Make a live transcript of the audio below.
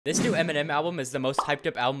This new Eminem album is the most hyped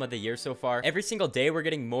up album of the year so far. Every single day we're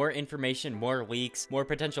getting more information, more leaks, more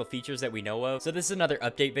potential features that we know of. So this is another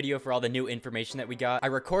update video for all the new information that we got. I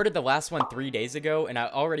recorded the last one 3 days ago and I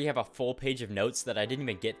already have a full page of notes that I didn't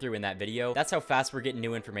even get through in that video. That's how fast we're getting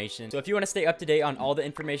new information. So if you want to stay up to date on all the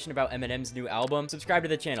information about Eminem's new album, subscribe to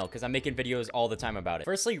the channel because I'm making videos all the time about it.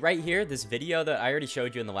 Firstly, right here, this video that I already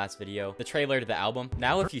showed you in the last video, the trailer to the album.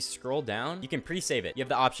 Now if you scroll down, you can pre-save it. You have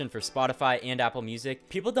the option for Spotify and Apple Music.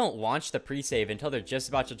 People don't launch the pre-save until they're just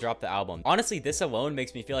about to drop the album. Honestly, this alone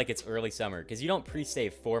makes me feel like it's early summer because you don't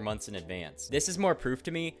pre-save 4 months in advance. This is more proof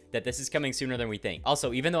to me that this is coming sooner than we think.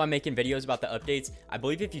 Also, even though I'm making videos about the updates, I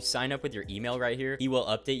believe if you sign up with your email right here, he will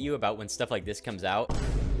update you about when stuff like this comes out.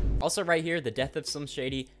 Also right here, the Death of Slim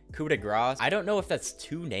Shady, Coup De Grace. I don't know if that's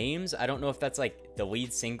 2 names. I don't know if that's like the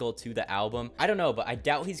lead single to the album. I don't know, but I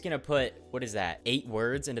doubt he's gonna put, what is that, 8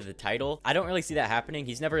 words into the title. I don't really see that happening.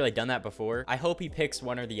 He's never really done that before. I hope he picks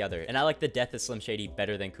one or the other. And I like the Death of Slim Shady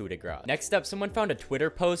better than Coup De Grace. Next up, someone found a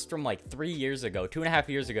Twitter post from like 3 years ago, 2.5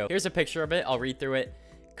 years ago. Here's a picture of it. I'll read through it.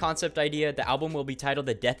 Concept idea: the album will be titled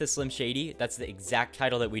The Death of Slim Shady. That's the exact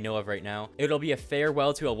title that we know of right now. It'll be a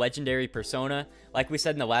farewell to a legendary persona. Like we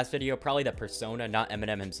said in the last video, probably the persona, not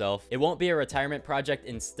Eminem himself. It won't be a retirement project.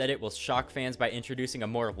 Instead, it will shock fans by introducing a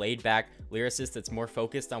more laid-back lyricist that's more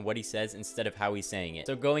focused on what he says instead of how he's saying it.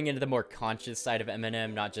 So going into the more conscious side of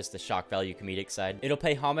Eminem, not just the shock value comedic side. It'll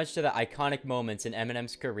pay homage to the iconic moments in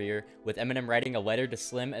Eminem's career, with Eminem writing a letter to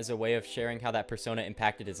Slim as a way of sharing how that persona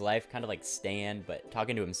impacted his life, kind of like Stan, but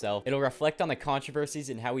talking to himself. It'll reflect on the controversies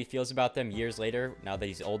and how he feels about them years later, now that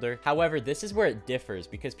he's older. However, this is where it differs,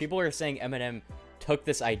 because people are saying Eminem took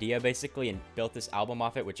this idea basically and built this album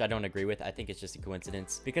off it, which I don't agree with. I think it's just a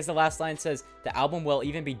coincidence, because the last line says the album will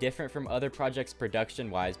even be different from other projects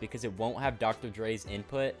production wise because it won't have Dr. Dre's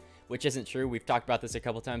input, which isn't true. We've talked about this a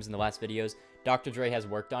couple times in the last videos. Dr. Dre has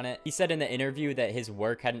worked on it. He said in the interview that his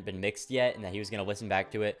work hadn't been mixed yet and that he was going to listen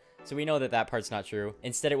back to it. So we know that that part's not true.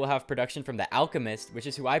 Instead, it will have production from The Alchemist, which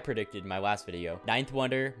is who I predicted in my last video, Ninth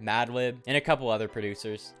Wonder, Madlib, and a couple other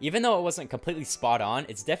producers. Even though it wasn't completely spot on,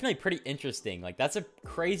 it's definitely pretty interesting. Like, that's a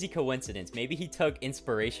crazy coincidence. Maybe he took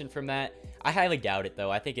inspiration from that. I highly doubt it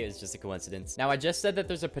though. I think it was just a coincidence. Now, I just said that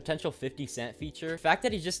there's a potential 50 Cent feature. The fact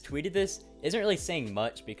that he just tweeted this isn't really saying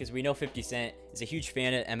much, because we know 50 Cent is a huge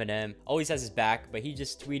fan of Eminem, always has his back, but he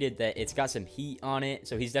just tweeted that it's got some heat on it,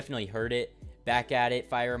 so he's definitely heard it. Back at it,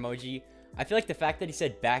 fire emoji. I feel like the fact that he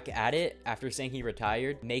said back at it after saying he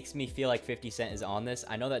retired makes me feel like 50 Cent is on this.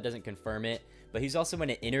 I know that doesn't confirm it, but he's also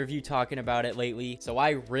in an interview talking about it lately, so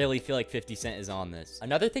I really feel like 50 Cent is on this.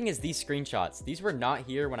 Another thing is these screenshots. These were not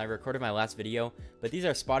here when I recorded my last video, but these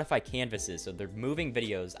are Spotify canvases, so they're moving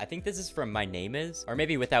videos. I think this is from My Name Is, or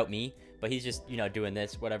maybe Without Me, but he's just, you know, doing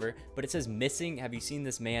this, whatever. But it says, missing, have you seen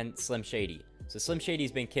this man, Slim Shady? So Slim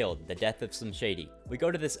Shady's been killed, the death of Slim Shady. We go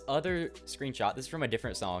to this other screenshot. This is from a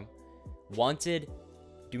different song. Wanted,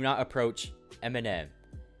 do not approach Eminem,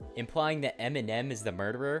 implying that Eminem is the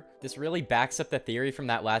murderer. This really backs up the theory from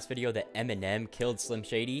that last video that Eminem killed Slim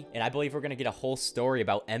Shady, and I believe we're gonna get a whole story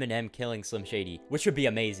about Eminem killing Slim Shady, which would be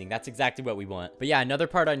amazing. That's exactly what we want. But yeah, another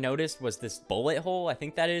part I noticed was this bullet hole. I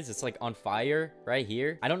think that is, it's like on fire right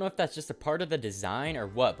here. I don't know if that's just a part of the design or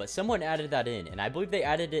what, but someone added that in, and I believe they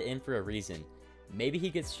added it in for a reason. Maybe he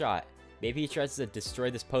gets shot. Maybe he tries to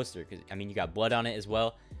destroy this poster, because I mean, you got blood on it as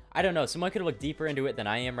well. I don't know. Someone could look deeper into it than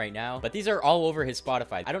I am right now, but these are all over his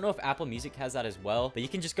Spotify. I don't know if Apple Music has that as well, but you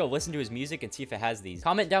can just go listen to his music and see if it has these.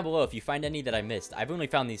 Comment down below if you find any that I missed. I've only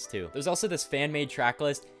found these 2. There's also this fan-made track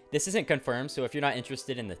list. This isn't confirmed, so if you're not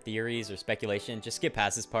interested in the theories or speculation, just skip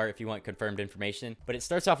past this part if you want confirmed information. But it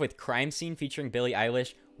starts off with Crime Scene featuring Billie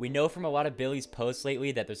Eilish. We know from a lot of Billie's posts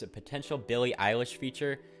lately that there's a potential Billie Eilish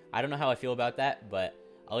feature. I don't know how I feel about that, but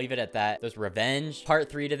I'll leave it at that. There's Revenge, part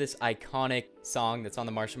 3 to this iconic song that's on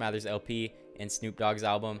the Marshall Mathers LP and Snoop Dogg's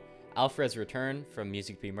album. Alfred's Return from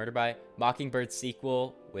Music to Be Murdered By. Mockingbird's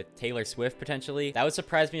sequel with Taylor Swift potentially. That would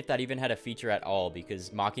surprise me if that even had a feature at all,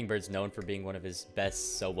 because Mockingbird's known for being one of his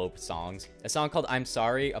best solo songs. A song called I'm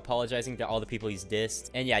Sorry, apologizing to all the people he's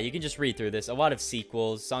dissed. And yeah, you can just read through this. A lot of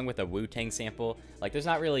sequels, song with a Wu-Tang sample. Like, there's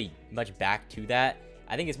not really much back to that.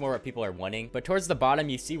 I think it's more what people are wanting. But towards the bottom,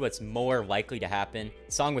 you see what's more likely to happen.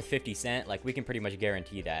 Song with 50 Cent, like, we can pretty much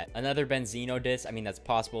guarantee that. Another Benzino diss, I mean, that's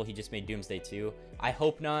possible. He just made Doomsday 2. I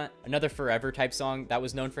hope not. Another Forever type song that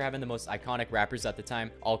was known for having the most iconic rappers at the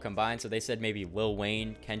time all combined. So they said maybe Lil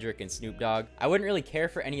Wayne, Kendrick, and Snoop Dogg. I wouldn't really care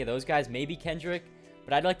for any of those guys. Maybe Kendrick.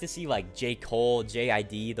 But I'd like to see like J. Cole,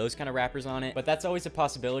 J.I.D., those kind of rappers on it. But that's always a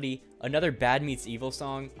possibility. another Bad Meets Evil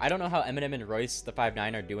song. I don't know how Eminem and Royce the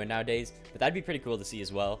 5'9" are doing nowadays, but that'd be pretty cool to see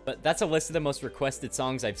as well. But that's a list of the most requested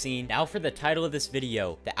songs I've seen. Now for the title of this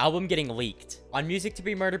video, the album getting leaked. On Music to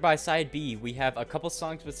Be Murdered by Side B, we have a couple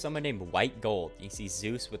songs with someone named White Gold. You see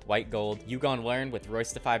Zeus with White Gold, You Gon' Learn with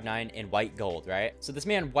Royce the 5'9", and White Gold, right? So this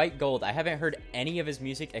man, White Gold, I haven't heard any of his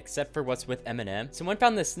music except for what's with Eminem. Someone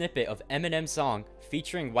found this snippet of Eminem's song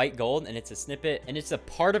featuring White Gold, and it's a snippet, and it's a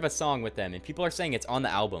part of a song with them, and people are saying it's on the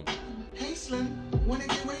album. Hey Slim, wanna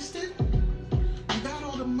get wasted? You got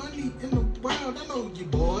all the money in the world, I know you,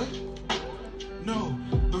 boy. No,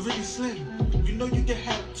 but really Slim, you know you can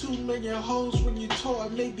have 2 million hoes when you tour,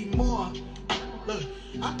 maybe more. Look,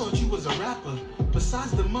 I thought you was a rapper.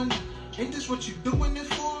 Besides the money, ain't this what you doing it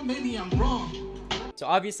for? Maybe I'm wrong. So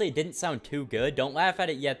obviously it didn't sound too good. Don't laugh at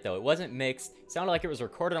it yet though. It wasn't mixed. It sounded like it was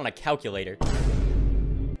recorded on a calculator.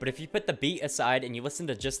 But if you put the beat aside and you listen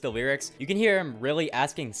to just the lyrics, you can hear him really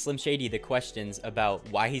asking Slim Shady the questions about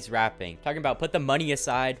why he's rapping. Talking about, put the money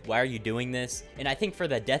aside, why are you doing this? And I think for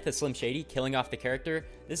the Death of Slim Shady, killing off the character,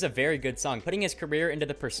 this is a very good song. Putting his career into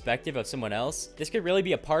the perspective of someone else, this could really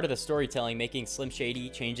be a part of the storytelling, making Slim Shady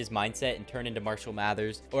change his mindset and turn into Marshall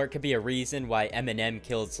Mathers. Or it could be a reason why Eminem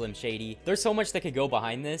killed Slim Shady. There's so much that could go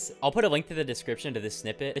behind this. I'll put a link to the description to this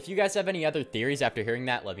snippet. If you guys have any other theories after hearing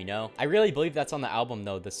that, let me know. I really believe that's on the album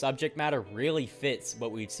though. The subject matter really fits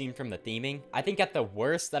what we've seen from the theming. I think at the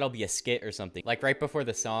worst, that'll be a skit or something. Like right before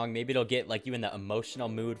the song, maybe it'll get like you in the emotional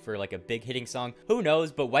mood for like a big hitting song. Who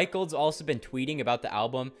knows? But White Gold's also been tweeting about the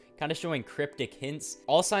album, kind of showing cryptic hints.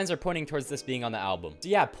 All signs are pointing towards this being on the album. So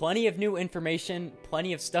yeah, plenty of new information,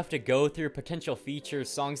 plenty of stuff to go through, potential features,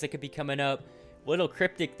 songs that could be coming up, little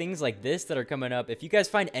cryptic things like this that are coming up. If you guys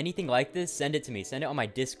find anything like this, send it to me. Send it on my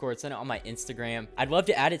Discord, send it on my Instagram. I'd love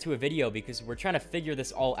to add it to a video because we're trying to figure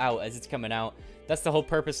this all out as it's coming out. That's the whole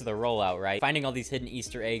purpose of the rollout, right? Finding all these hidden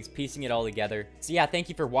Easter eggs, piecing it all together. So yeah, thank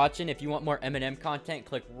you for watching. If you want more Eminem content,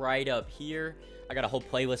 click right up here. I got a whole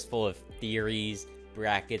playlist full of theories,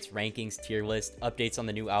 brackets, rankings, tier list, updates on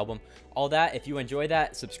the new album, all that. If you enjoy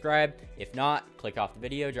that, subscribe. If not, click off the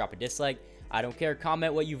video, drop a dislike. I don't care.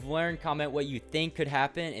 Comment what you've learned, comment what you think could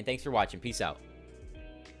happen, and thanks for watching. Peace out.